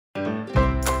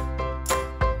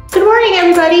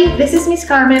everybody, this is Miss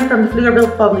Carmen from the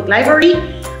Pflugerville Public Library.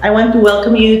 I want to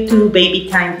welcome you to Baby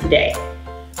Time today.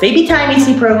 Baby Time is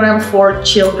a program for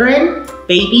children,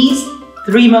 babies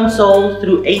 3 months old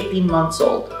through 18 months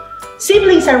old.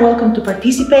 Siblings are welcome to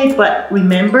participate, but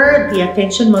remember the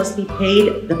attention must be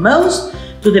paid the most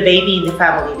to the baby in the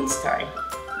family this time.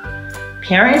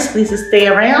 Parents, please stay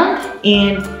around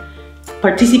and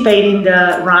participate in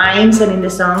the rhymes and in the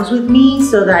songs with me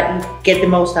so that you get the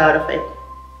most out of it.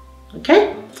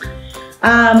 Okay?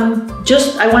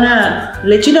 I want to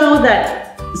let you know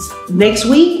that next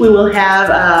week we will have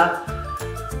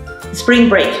a spring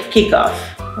break kickoff.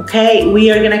 Okay?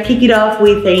 We are going to kick it off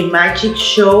with a magic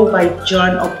show by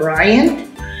John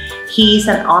O'Brien. He's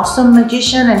an awesome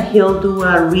magician and he'll do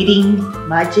a reading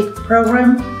magic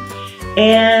program.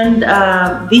 And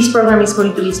this program is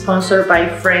going to be sponsored by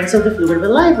Friends of the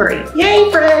Pflugerville Library. Yay,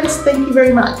 friends! Thank you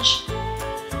very much.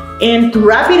 And to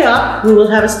wrap it up, we will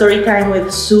have a story time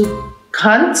with Sue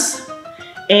Kuntz,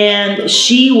 and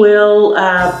she will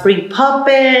bring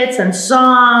puppets and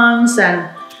songs and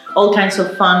all kinds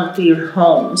of fun to your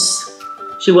homes.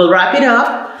 She will wrap it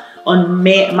up on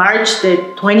March the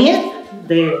 20th,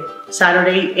 the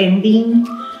Saturday ending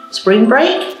spring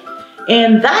break.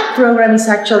 And that program is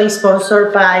actually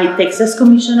sponsored by Texas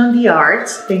Commission on the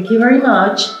Arts. Thank you very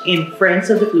much. And Friends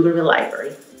of the Pflugerville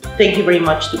Library. Thank you very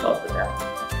much to both of them.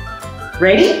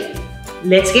 Ready?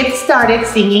 Let's get started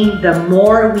singing The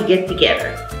More We Get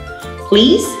Together.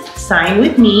 Please sign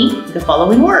with me the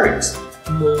following words.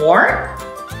 More,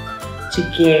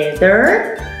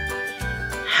 together,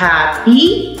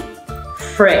 happy,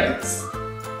 friends.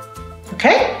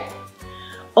 Okay?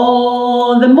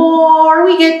 Oh, the more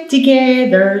we get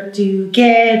together,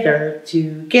 together,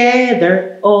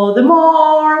 together. Oh, the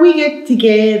more we get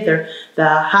together,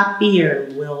 the happier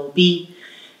we'll be.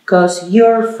 'Cause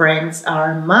your friends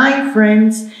are my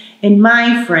friends, and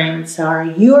my friends are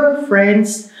your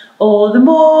friends. Oh, the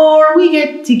more we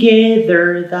get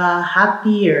together, the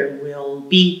happier we'll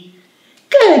be.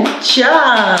 Good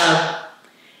job!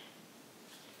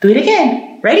 Do it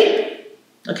again. Ready?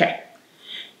 Okay.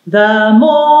 The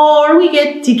more we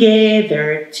get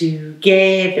together,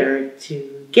 together,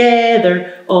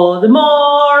 together. Oh, the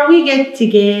more we get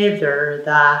together,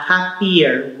 the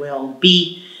happier we'll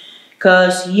be.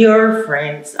 'Cause your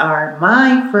friends are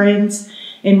my friends,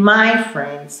 and my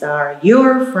friends are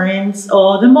your friends.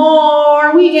 Oh, the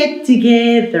more we get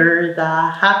together, the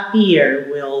happier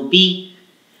we'll be.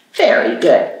 Very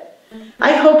good.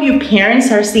 I hope you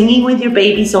parents are singing with your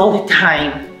babies all the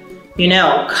time. You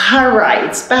know, car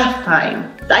rides, bath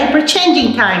time, diaper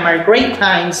changing time are great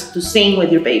times to sing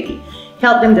with your baby.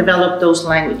 Help them develop those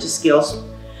language skills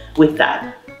with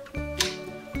that.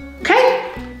 Okay?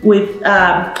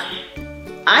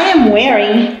 I am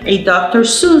wearing a Dr.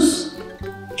 Seuss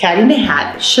Cat in the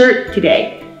Hat shirt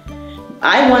today.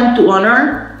 I want to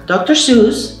honor Dr.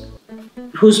 Seuss,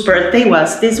 whose birthday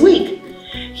was this week.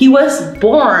 He was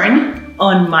born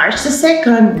on March the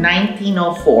 2nd,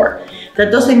 1904.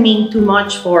 That doesn't mean too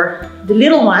much for the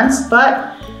little ones,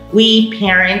 but we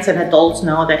parents and adults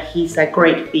know that he's a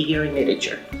great figure in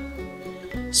literature.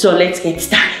 So let's get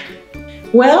started.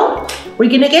 Well, we're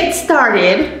gonna get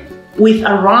started with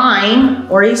a rhyme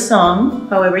or a song,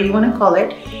 however you want to call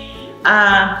it.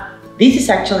 This is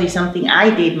actually something I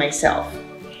did myself,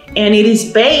 and it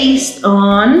is based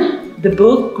on the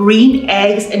book Green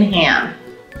Eggs and Ham.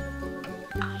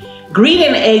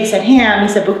 Green Eggs and Ham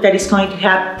is a book that is going to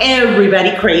have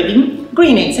everybody craving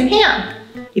green eggs and ham.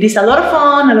 It is a lot of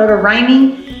fun, a lot of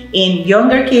rhyming, and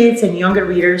younger kids and younger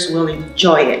readers will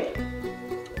enjoy it.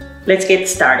 Let's get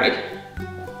started.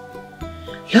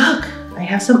 Look, I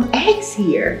have some eggs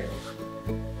here.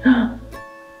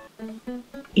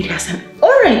 It has an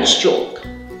orange yolk.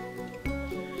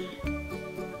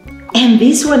 And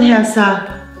this one has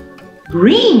a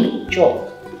green yolk.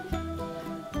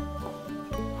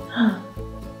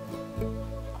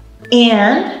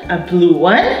 And a blue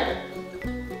one.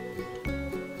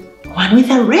 One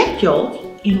with a red yolk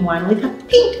and one with a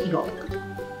pink yolk.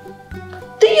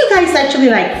 Do you guys actually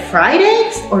like fried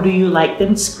eggs or do you like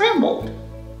them scrambled?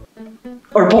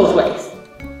 Or both ways?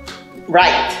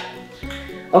 Right.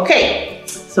 Okay,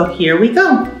 so here we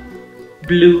go.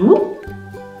 Blue,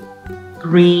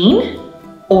 green,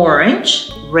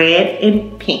 orange, red,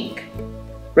 and pink.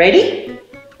 Ready?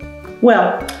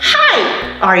 Well,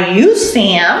 hi! Are you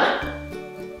Sam?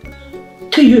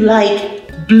 Do you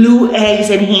like blue eggs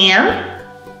and ham?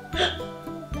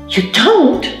 You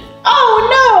don't? Oh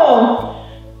no!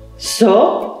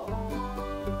 So,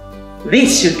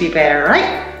 this should be better,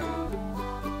 right?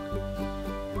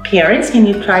 Parents, can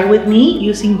you try with me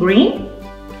using green?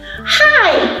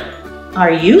 Hi!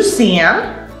 Are you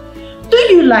Sam? Do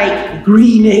you like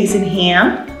green eggs and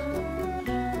ham?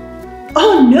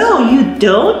 Oh no, you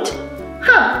don't?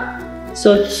 Huh.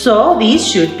 So these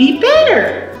should be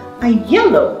better. A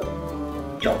yellow.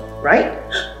 Right?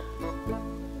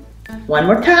 One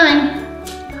more time.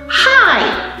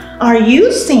 Hi, are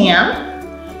you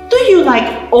Sam? Do you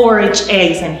like orange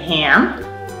eggs and ham?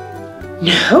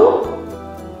 No?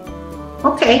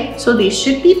 Okay, so these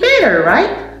should be better,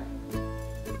 right?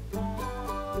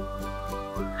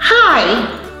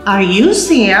 Hi, are you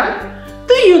Sam?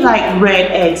 Do you like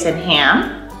red eggs and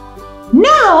ham?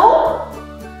 No?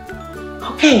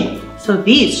 Okay, so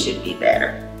these should be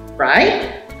better,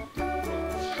 right?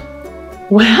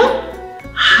 Well,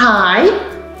 hi,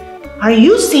 are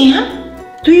you Sam?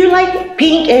 Do you like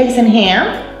pink eggs and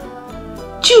ham?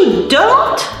 You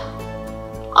don't?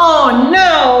 Oh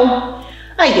no,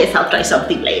 I guess I'll try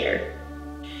something later.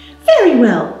 Very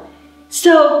well.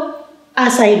 So,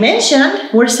 as I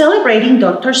mentioned, we're celebrating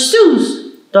Dr.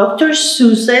 Seuss. Dr.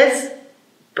 Seuss's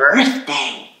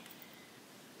birthday.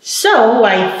 So,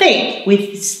 I think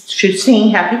we should sing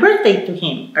happy birthday to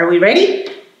him. Are we ready?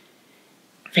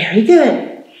 Very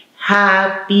good.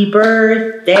 Happy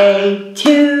birthday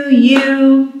to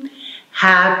you.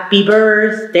 Happy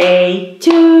birthday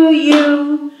to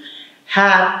you.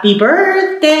 Happy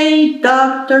birthday,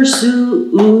 Dr.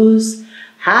 Seuss.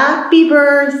 Happy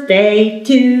birthday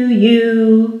to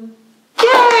you.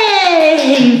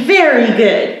 Yay! Very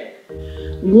good.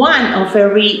 One of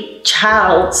every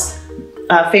child's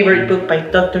favorite book by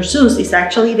Dr. Seuss is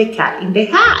actually The Cat in the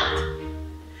Hat.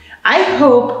 I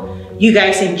hope you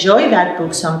guys enjoy that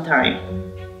book sometime.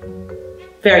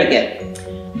 Very good.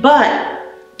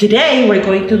 But today we're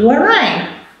going to do a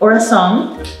rhyme or a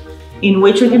song in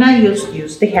which we're gonna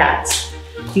use the hats.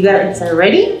 You guys are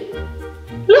ready?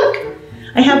 Look,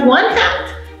 I have one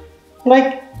hat,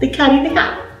 like the cat in the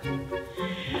hat.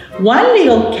 One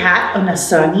little cat on a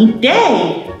sunny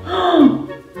day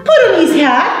put on his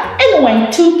hat and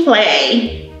went to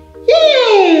play.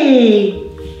 Yay!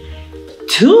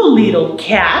 Two little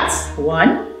cats,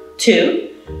 two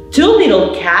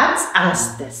little cats,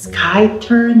 as the sky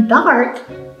turned dark,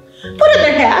 put on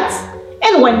their hats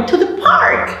and went to the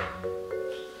park.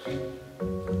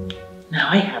 Now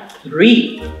I have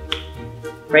three.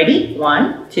 Ready?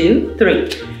 1, 2, 3.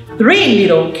 Three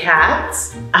little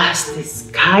cats, as the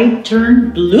sky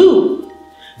turned blue,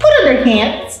 put on their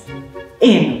hats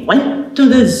and went to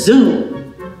the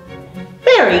zoo.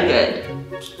 Very good.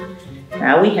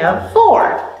 Now we have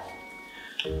 4.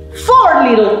 4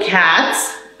 little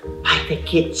cats by the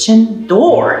kitchen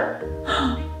door.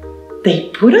 They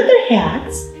put on their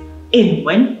hats and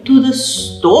went to the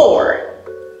store.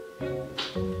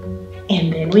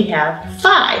 And then we have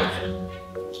 5.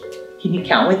 Can you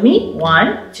count with me?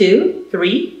 1, 2,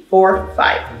 3, 4,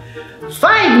 5.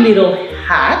 5 little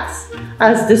hats,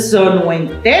 as the sun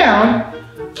went down,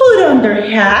 put on their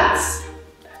hats.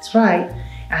 That's right.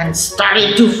 And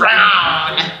started to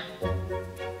frown.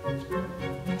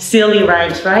 Silly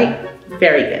rhymes, right?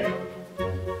 Very good.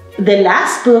 The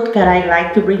last book that I'd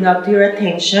like to bring up to your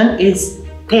attention is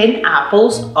 10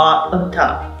 Apples Up on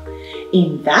Top.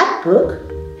 In that book,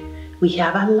 we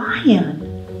have a lion.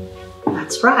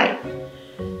 That's right.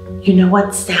 You know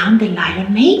what sound the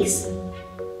lion makes?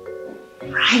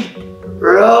 Right.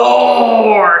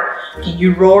 Roar. Can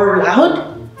you roar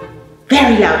loud?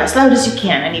 Very loud, as loud as you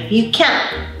can. And if you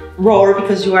can't roar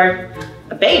because you are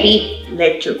a baby,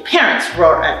 let your parents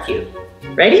roar at you.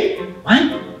 Ready?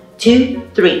 1, 2,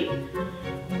 3.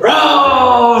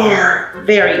 Roar!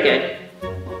 Very good.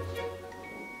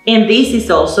 And this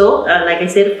is also, like I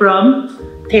said, from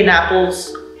 10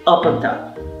 Apples Up on Top.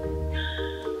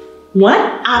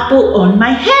 1 apple on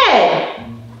my head.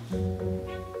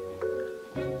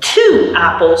 2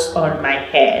 apples on my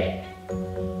head.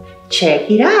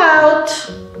 Check it out.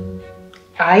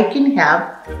 I can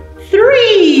have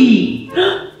 3.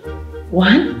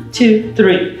 1, 2,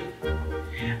 3.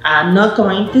 I'm not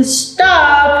going to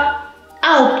stop.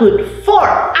 I'll put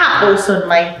 4 apples on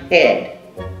my head.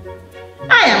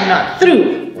 I am not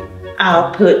through.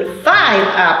 I'll put 5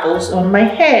 apples on my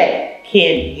head.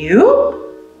 Can you?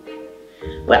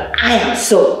 Well, I am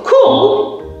so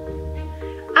cool.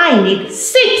 I need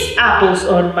 6 apples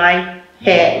on my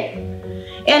head.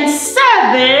 And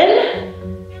 7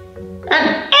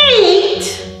 and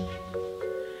 8.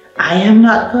 I am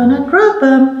not gonna drop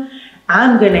them.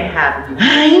 I'm gonna have 9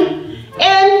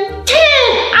 and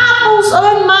 10 apples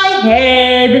on my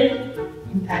head.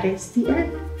 And that is the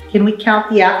end. Can we count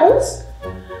the apples?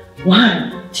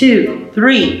 1, 2,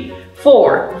 3,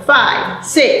 4, 5,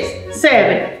 6,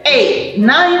 7, 8,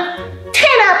 9,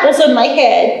 10 apples on my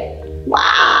head.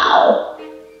 Wow.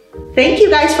 Thank you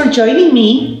guys for joining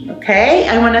me, okay?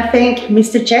 I want to thank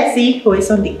Mr. Jesse, who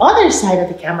is on the other side of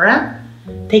the camera,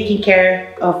 taking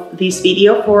care of this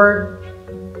video for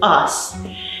us.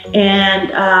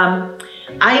 And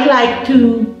I'd like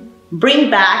to bring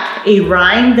back a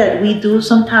rhyme that we do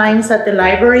sometimes at the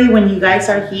library when you guys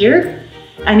are here,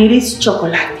 and it is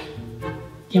chocolate.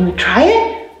 Can we try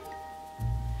it?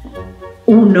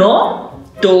 Uno,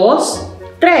 dos,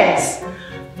 tres.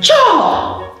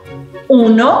 Cho!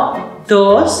 Uno,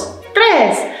 dos,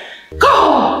 tres.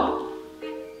 Go!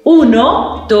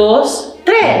 Uno, dos,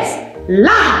 tres.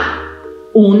 La!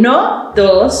 Uno,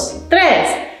 dos, tres.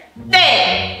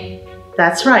 Te!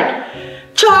 That's right.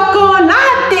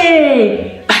 Chocolate!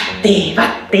 Bate,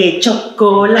 bate,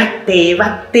 chocolate.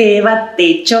 Bate,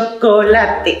 bate,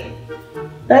 chocolate.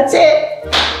 That's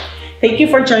it. Thank you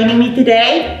for joining me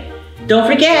today. Don't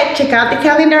forget, check out the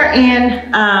calendar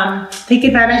and take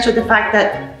advantage of the fact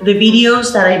that the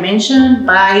videos that I mentioned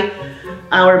by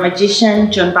our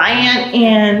magician, John Bryant,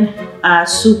 and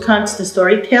Sue Kuntz, the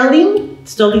storyteller,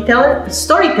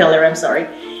 I'm sorry,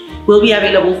 will be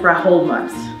available for a whole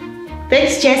month.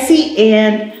 Thanks, Jessie,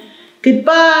 and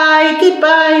goodbye,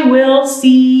 goodbye. We'll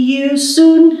see you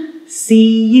soon.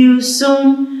 See you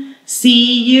soon.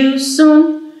 See you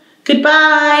soon.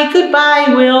 Goodbye, goodbye,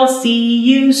 we'll see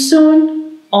you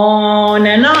soon on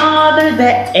another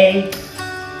day.